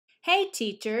Hey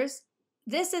teachers,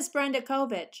 this is Brenda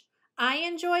Kovich. I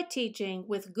enjoy teaching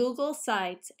with Google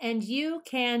Sites and you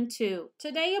can too.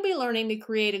 Today you'll be learning to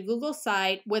create a Google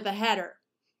site with a header.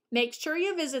 Make sure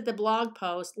you visit the blog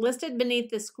post listed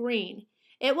beneath the screen.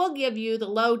 It will give you the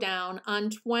lowdown on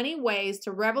 20 ways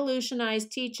to revolutionize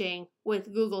teaching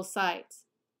with Google Sites.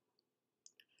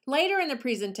 Later in the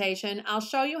presentation, I'll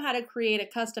show you how to create a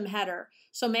custom header,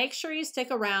 so make sure you stick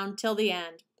around till the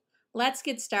end. Let's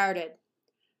get started.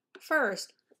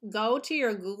 First, go to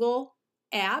your Google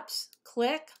Apps,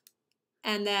 click,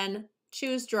 and then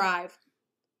choose Drive.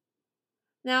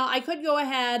 Now, I could go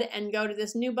ahead and go to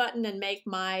this new button and make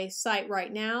my site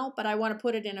right now, but I want to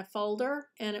put it in a folder,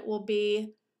 and it will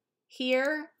be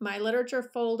here, my literature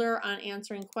folder on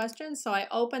answering questions. So I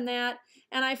open that,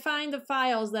 and I find the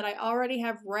files that I already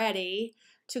have ready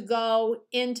to go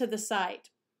into the site.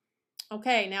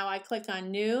 Okay, now I click on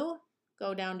New,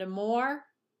 go down to More,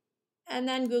 and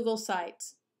then Google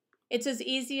Sites. It's as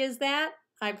easy as that.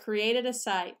 I've created a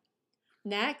site.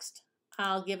 Next,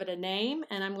 I'll give it a name,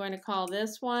 and I'm going to call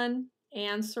this one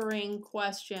Answering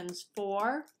Questions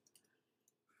for.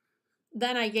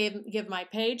 Then I give my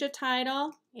page a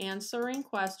title, Answering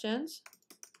Questions,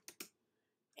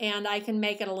 and I can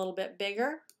make it a little bit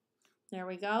bigger. There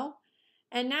we go.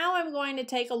 And now I'm going to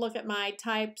take a look at my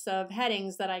types of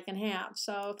headings that I can have.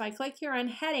 So if I click here on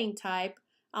Heading Type,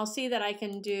 I'll see that I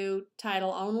can do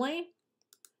title only,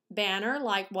 banner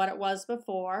like what it was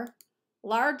before,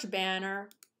 large banner,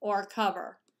 or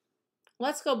cover.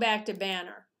 Let's go back to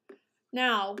banner.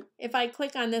 Now, if I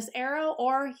click on this arrow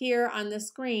or here on the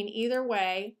screen, either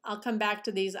way, I'll come back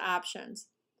to these options.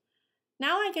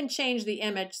 Now I can change the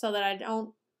image so that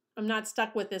I'm not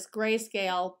stuck with this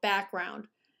grayscale background.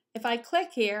 If I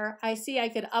click here, I see I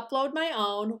could upload my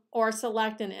own or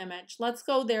select an image. Let's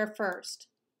go there first.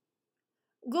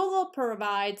 Google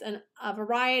provides a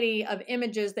variety of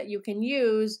images that you can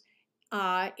use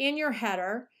in your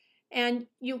header, and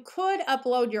you could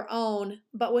upload your own,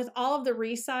 but with all of the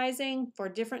resizing for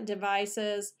different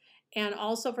devices and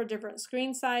also for different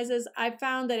screen sizes, I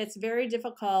found that it's very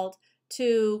difficult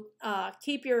to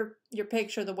keep your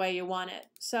picture the way you want it.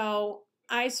 So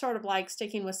I sort of like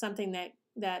sticking with something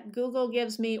that Google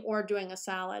gives me or doing a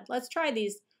solid. Let's try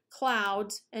these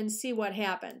clouds and see what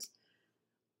happens.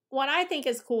 What I think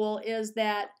is cool is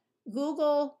that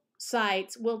Google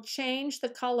Sites will change the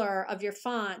color of your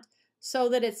font so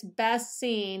that it's best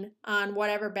seen on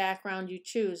whatever background you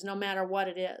choose, no matter what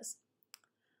it is.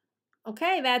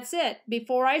 Okay, that's it.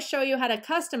 Before I show you how to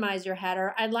customize your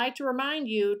header, I'd like to remind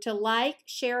you to like,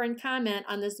 share, and comment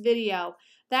on this video.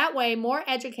 That way, more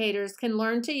educators can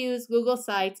learn to use Google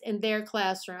Sites in their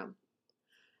classroom.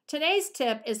 Today's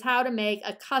tip is how to make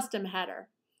a custom header.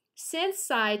 Since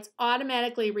sites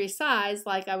automatically resize,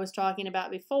 like I was talking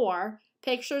about before,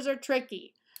 pictures are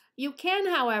tricky. You can,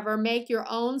 however, make your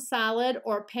own solid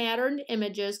or patterned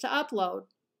images to upload.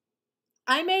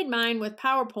 I made mine with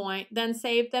PowerPoint, then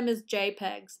saved them as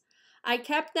JPEGs. I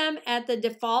kept them at the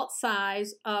default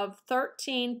size of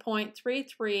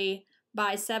 13.33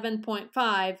 by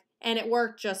 7.5, and it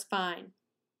worked just fine.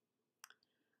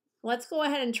 Let's go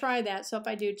ahead and try that. So if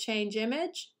I do change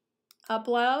image,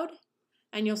 upload,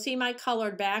 and you'll see my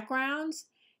colored backgrounds,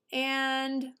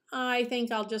 and I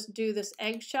think I'll just do this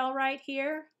eggshell right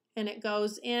here, and it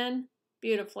goes in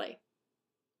beautifully.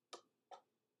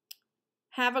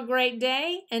 Have a great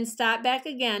day, and stop back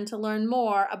again to learn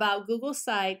more about Google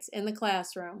Sites in the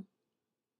classroom.